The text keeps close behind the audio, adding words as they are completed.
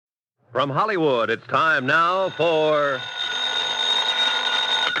From Hollywood, it's time now for...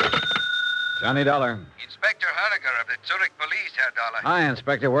 Johnny Dollar. Inspector Hardiger of the Zurich Police, Herr Dollar. Hi,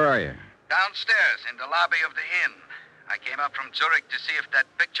 Inspector. Where are you? Downstairs in the lobby of the inn. I came up from Zurich to see if that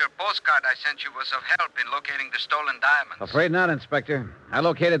picture postcard I sent you was of help in locating the stolen diamonds. Afraid not, Inspector. I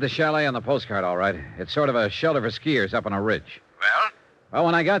located the chalet on the postcard, all right. It's sort of a shelter for skiers up on a ridge. Well,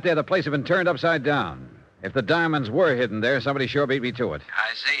 When I got there, the place had been turned upside down. If the diamonds were hidden there, somebody sure beat me to it.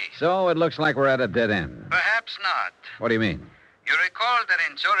 I see. So it looks like we're at a dead end. Perhaps not. What do you mean? You recall that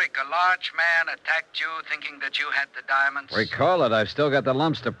in Zurich, a large man attacked you thinking that you had the diamonds? Recall it. I've still got the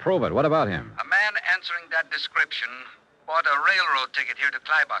lumps to prove it. What about him? A man answering that description bought a railroad ticket here to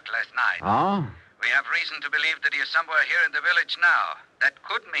Kleibach last night. Oh? We have reason to believe that he is somewhere here in the village now. That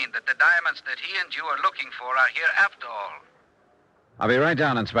could mean that the diamonds that he and you are looking for are here after all. I'll be right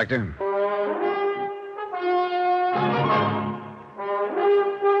down, Inspector.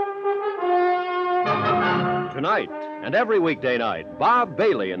 Tonight, and every weekday night, Bob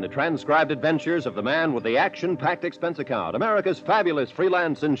Bailey in the transcribed adventures of the man with the action-packed expense account, America's fabulous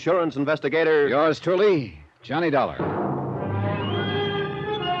freelance insurance investigator... Yours truly, Johnny Dollar.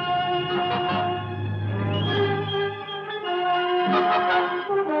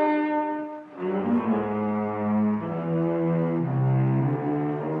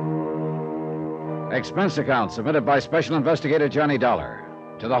 Expense account submitted by Special Investigator Johnny Dollar.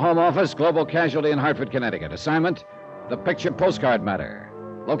 To the Home Office, Global Casualty in Hartford, Connecticut. Assignment, the picture postcard matter.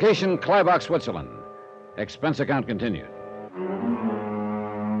 Location, Kleibach, Switzerland. Expense account continued.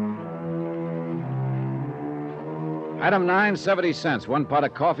 Item 9, 70 cents. 1 pot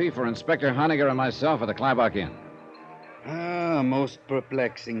of coffee for Inspector Honegger and myself at the Kleibach Inn. Most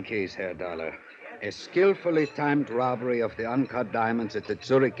perplexing case, Herr Dollar. A skillfully timed robbery of the uncut diamonds at the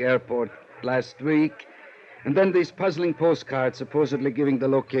Zurich airport last week, and then these puzzling postcards supposedly giving the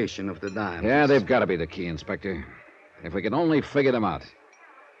location of the diamonds. Yeah, they've got to be the key, Inspector. If we can only figure them out.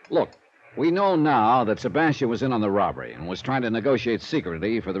 Look, we know now that Sebastian was in on the robbery and was trying to negotiate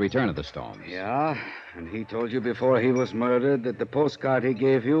secretly for the return of the stones. Yeah, and he told you before he was murdered that the postcard he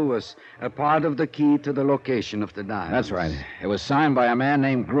gave you was a part of the key to the location of the diamonds. That's right. It was signed by a man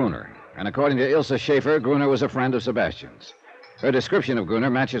named Gruner. And according to Ilse Schaefer, Gruner was a friend of Sebastian's. Her description of Gruner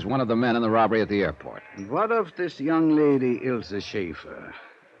matches one of the men in the robbery at the airport. And what of this young lady, Ilse Schaefer?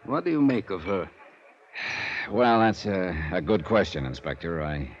 What do you make of her? Well, that's a good question, Inspector.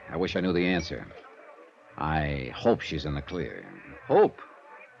 I wish I knew the answer. I hope she's in the clear. Hope?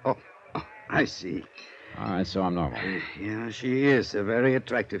 Oh, I see. All right, so I'm normal. Yeah, she is a very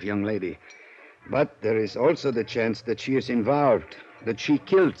attractive young lady. But there is also the chance that she is involved, that she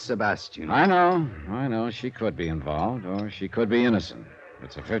killed Sebastian. I know. She could be involved, or she could be innocent.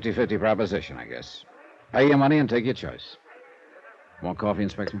 It's a 50-50 proposition, I guess. Pay your money and take your choice. More coffee,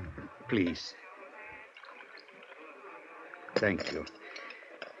 Inspector? Please. Thank you.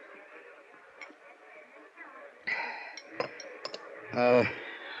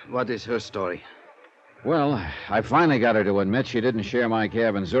 What is her story? Well, I finally got her to admit she didn't share my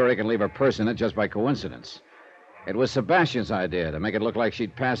cab in Zurich and leave her purse in it just by coincidence. It was Sebastian's idea to make it look like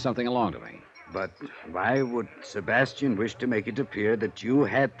she'd passed something along to me. But why would Sebastian wish to make it appear that you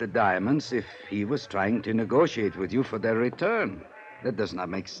had the diamonds if he was trying to negotiate with you for their return? That does not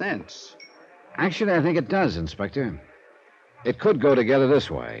make sense. Actually, I think it does, Inspector. It could go together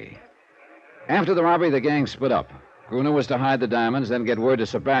this way. After the robbery, the gang split up. Gruner was to hide the diamonds, then get word to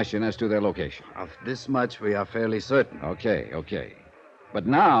Sebastian as to their location. Of this much, we are fairly certain. Okay. But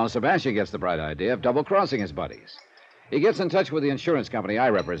now, Sebastian gets the bright idea of double-crossing his buddies. He gets in touch with the insurance company I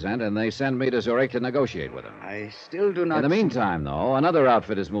represent, and they send me to Zurich to negotiate with him. I still do not... In the meantime, though, another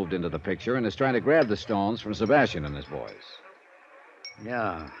outfit has moved into the picture and is trying to grab the stones from Sebastian and his boys.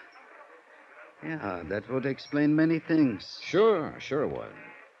 Yeah, that would explain many things. Sure it would.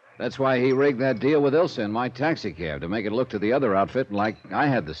 That's why he rigged that deal with Ilse in my taxicab, to make it look to the other outfit like I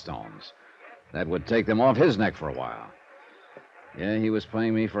had the stones. That would take them off his neck for a while. Yeah, he was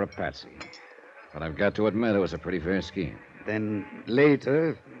playing me for a patsy. But I've got to admit it was a pretty fair scheme. Then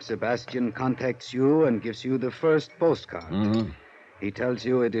later, Sebastian contacts you and gives you the first postcard. Mm-hmm. He tells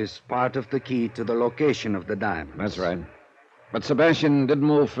you it is part of the key to the location of the diamonds. That's right. But Sebastian didn't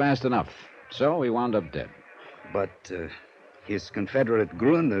move fast enough, so he wound up dead. But his confederate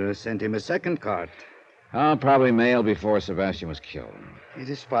Gruner sent him a second card. Oh, probably mailed before Sebastian was killed. It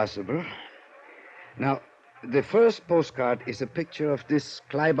is possible. Now, the first postcard is a picture of this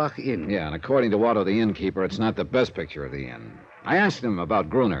Kleibach Inn. Yeah, and according to Otto, the innkeeper, it's not the best picture of the inn. I asked him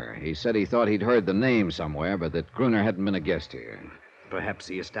about Gruner. He said he thought he'd heard the name somewhere, but that Gruner hadn't been a guest here. Perhaps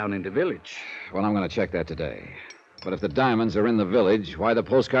he is down in the village. Well, I'm going to check that today. But if the diamonds are in the village, why the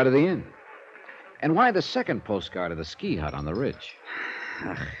postcard of the inn? And why the second postcard of the ski hut on the ridge?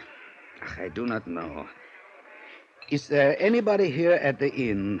 I do not know. Is there anybody here at the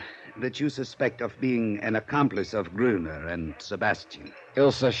inn that you suspect of being an accomplice of Gruner and Sebastian?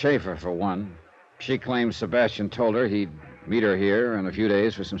 Ilsa Schaefer, for one. She claims Sebastian told her he'd meet her here in a few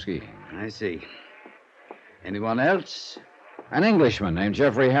days for some skiing. I see. Anyone else? An Englishman named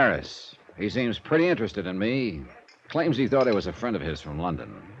Jeffrey Harris. He seems pretty interested in me. Claims he thought I was a friend of his from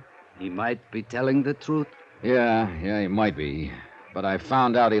London. He might be telling the truth. Yeah, he might be. But I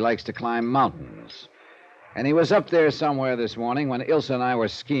found out he likes to climb mountains. And he was up there somewhere this morning when Ilsa and I were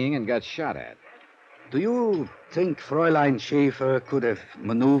skiing and got shot at. Do you think Fräulein Schaefer could have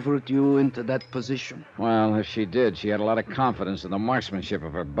maneuvered you into that position? Well, if she did, she had a lot of confidence in the marksmanship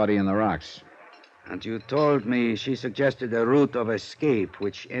of her buddy in the rocks. And you told me she suggested a route of escape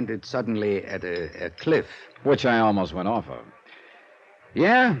which ended suddenly at a cliff. Which I almost went off of.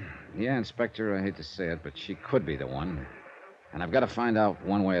 Yeah, Inspector, I hate to say it, but she could be the one. And I've got to find out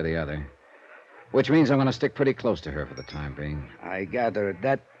one way or the other. Which means I'm going to stick pretty close to her for the time being. I gather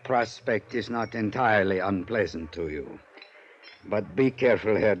that prospect is not entirely unpleasant to you. But be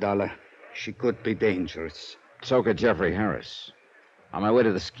careful, Herr Dollar. She could be dangerous. So could Jeffrey Harris. On my way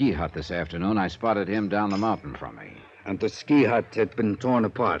to the ski hut this afternoon, I spotted him down the mountain from me. And the ski hut had been torn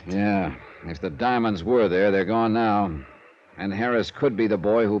apart. Yeah. If the diamonds were there, they're gone now. And Harris could be the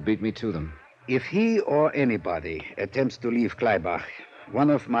boy who beat me to them. If he or anybody attempts to leave Kleibach, one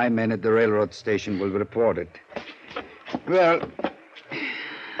of my men at the railroad station will report it. Well,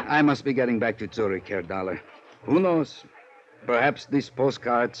 I must be getting back to Zurich, Herr Dollar. Who knows? Perhaps these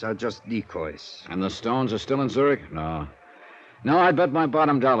postcards are just decoys. And the stones are still in Zurich? No, I'd bet my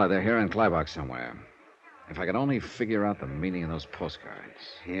bottom dollar they're here in Kleibach somewhere. If I could only figure out the meaning of those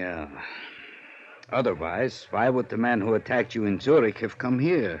postcards. Yeah. Otherwise, why would the man who attacked you in Zurich have come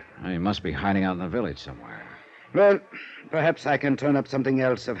here? He must be hiding out in the village somewhere. Well, perhaps I can turn up something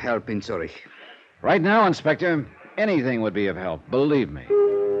else of help in Zurich. Right now, Inspector, anything would be of help, believe me.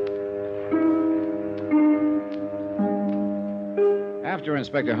 After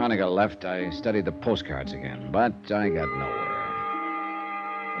Inspector Honegger left, I studied the postcards again, but I got nowhere.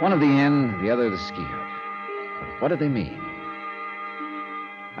 One of the inn, the other the ski hut. But what did they mean?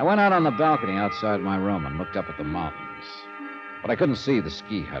 I went out on the balcony outside my room and looked up at the mountains. But I couldn't see the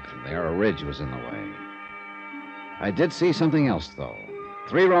ski hut from there. A ridge was in the way. I did see something else, though.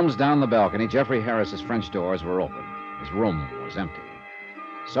 3 rooms down the balcony, Jeffrey Harris's French doors were open. His room was empty.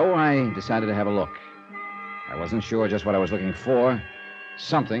 So I decided to have a look. I wasn't sure just what I was looking for.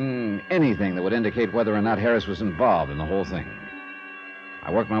 Something, anything that would indicate whether or not Harris was involved in the whole thing.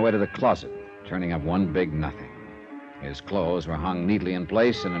 I worked my way to the closet, turning up one big nothing. His clothes were hung neatly in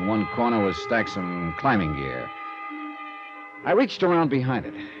place, and in one corner was stacked some climbing gear. I reached around behind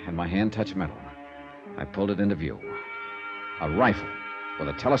it, and my hand touched metal. I pulled it into view. A rifle with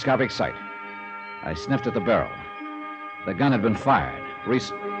a telescopic sight. I sniffed at the barrel. The gun had been fired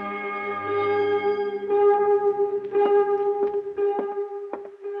recently.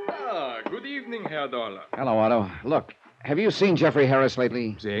 Good evening, Herr Dollar. Hello, Otto. Look, have you seen Jeffrey Harris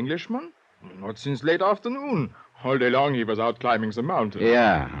lately? The Englishman? Not since late afternoon. All day long he was out climbing the mountain.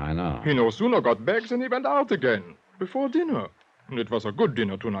 Yeah, I know. He no sooner got back than he went out again. Before dinner. And it was a good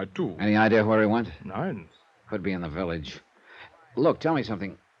dinner tonight, too. Any idea where he went? Nein. Could be in the village. Look, tell me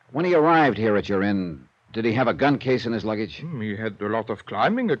something. When he arrived here at your inn, did he have a gun case in his luggage? He had a lot of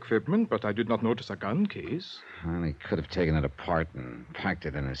climbing equipment, but I did not notice a gun case. Well, he could have taken it apart and packed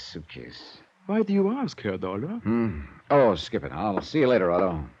it in his suitcase. Why do you ask, Herr Dollar? Oh, skip it. I'll see you later,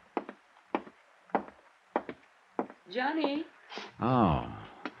 Otto. Johnny, Oh,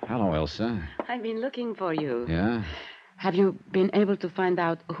 hello, Elsa. I've been looking for you. Yeah? Have you been able to find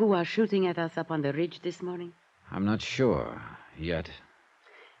out who are shooting at us up on the ridge this morning? I'm not sure yet.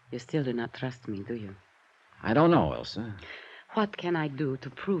 You still do not trust me, do you? I don't know, Elsa. What can I do to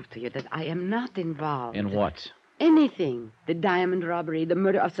prove to you that I am not involved? In what? Anything. The diamond robbery, the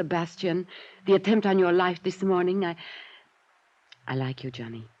murder of Sebastian, the attempt on your life this morning. I like you,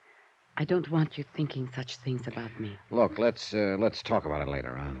 Johnny. I don't want you thinking such things about me. Look, let's talk about it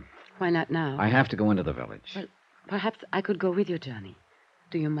later on. Why not now? I have to go into the village. Well, perhaps I could go with you, Johnny.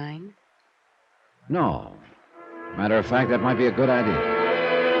 Do you mind? No. Matter of fact, that might be a good idea.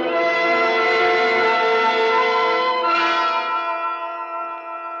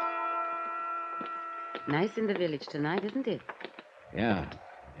 Nice in the village tonight, isn't it? Yeah,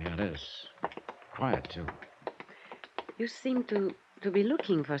 it is. Quiet, too. You seem to be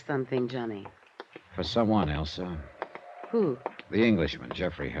looking for something, Johnny. For someone, Elsa. Who? The Englishman,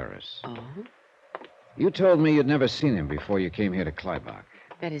 Jeffrey Harris. Oh? You told me you'd never seen him before you came here to Kleibach.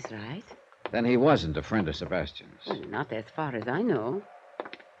 That is right. Then he wasn't a friend of Sebastian's. Well, not as far as I know.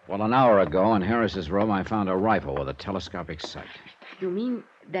 Well, an hour ago in Harris's room, I found a rifle with a telescopic sight. You mean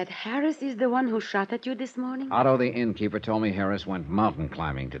that Harris is the one who shot at you this morning? Otto, the innkeeper, told me Harris went mountain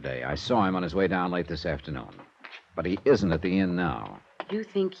climbing today. I saw him on his way down late this afternoon. But he isn't at the inn now. You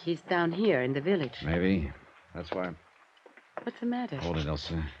think he's down here in the village? Maybe. That's why. What's the matter? Hold it,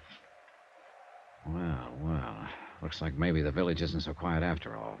 Elsa. Well. Looks like maybe the village isn't so quiet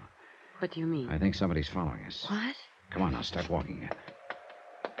after all. What do you mean? I think somebody's following us. What? Come on now, start walking.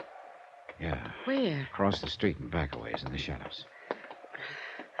 Yeah. Where? Across the street and back a ways in the shadows.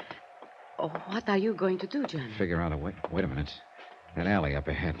 Oh, what are you going to do, Johnny? Figure out a way. Wait a minute. That alley up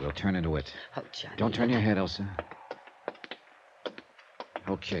ahead. We'll turn into it. Oh, Johnny. Don't turn your head, Elsa.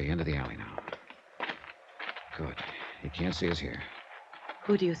 Okay, into the alley now. Good. He can't see us here.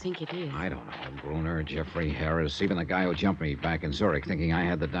 Who do you think it is? I don't know. Gruner, Jeffrey, Harris, even the guy who jumped me back in Zurich thinking I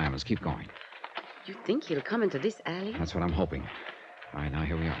had the diamonds. Keep going. You think he'll come into this alley? That's what I'm hoping. All right, now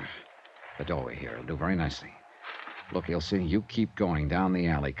here we are. The doorway here will do very nicely. Look, Ilse, you keep going down the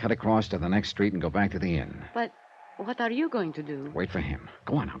alley, cut across to the next street, and go back to the inn. But what are you going to do? Wait for him.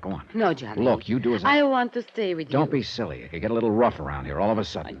 Go on now, go on. No, Johnny. Look, you do as I want to stay with you. Don't be silly. It could get a little rough around here all of a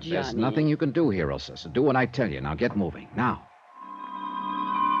sudden. There's Johnny. nothing you can do here, Ilse, so do what I tell you. Now get moving. Now.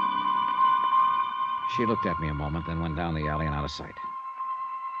 She looked at me a moment, then went down the alley and out of sight.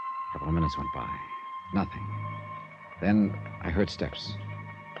 A couple of minutes went by. Nothing. Then I heard steps.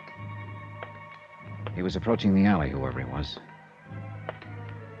 He was approaching the alley, whoever he was.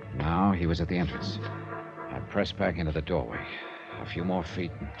 Now he was at the entrance. I pressed back into the doorway. A few more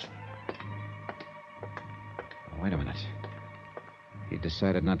feet. Oh, wait a minute. He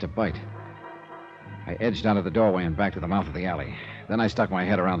decided not to bite. I edged out of the doorway and back to the mouth of the alley. Then I stuck my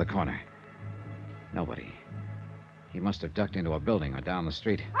head around the corner. Nobody. He must have ducked into a building or down the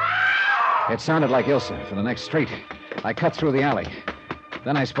street. It sounded like Ilse from the next street. I cut through the alley.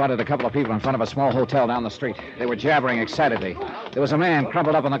 Then I spotted a couple of people in front of a small hotel down the street. They were jabbering excitedly. There was a man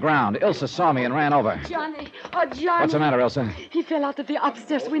crumpled up on the ground. Ilse saw me and ran over. Johnny! Oh, Johnny! What's the matter, Ilse? He fell out of the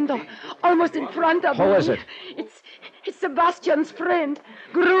upstairs window, almost in front of me. Who is it? It's Sebastian's friend,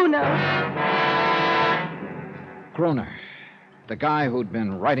 Gruner. Gruner. The guy who'd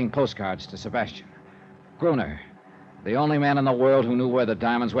been writing postcards to Sebastian. Gruner. The only man in the world who knew where the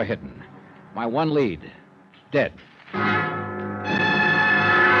diamonds were hidden. My one lead. Dead.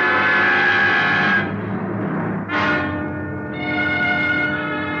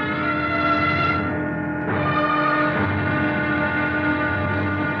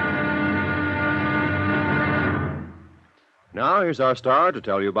 Now, here's our star to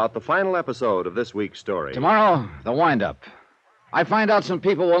tell you about the final episode of this week's story. Tomorrow, the wind-up. I find out some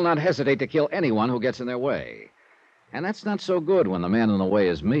people will not hesitate to kill anyone who gets in their way. And that's not so good when the man in the way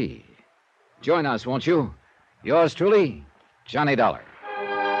is me. Join us, won't you? Yours truly, Johnny Dollar.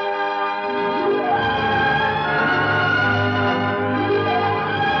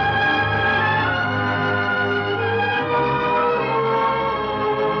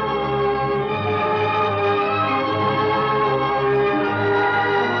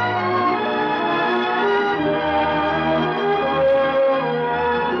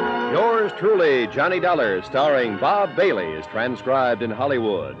 Truly, Johnny Dollar, starring Bob Bailey, is transcribed in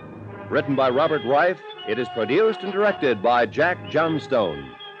Hollywood. Written by Robert Reif, it is produced and directed by Jack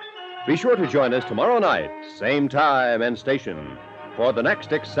Johnstone. Be sure to join us tomorrow night, same time and station, for the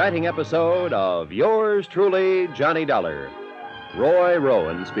next exciting episode of Yours Truly, Johnny Dollar. Roy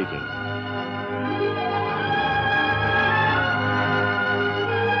Rowan speaking.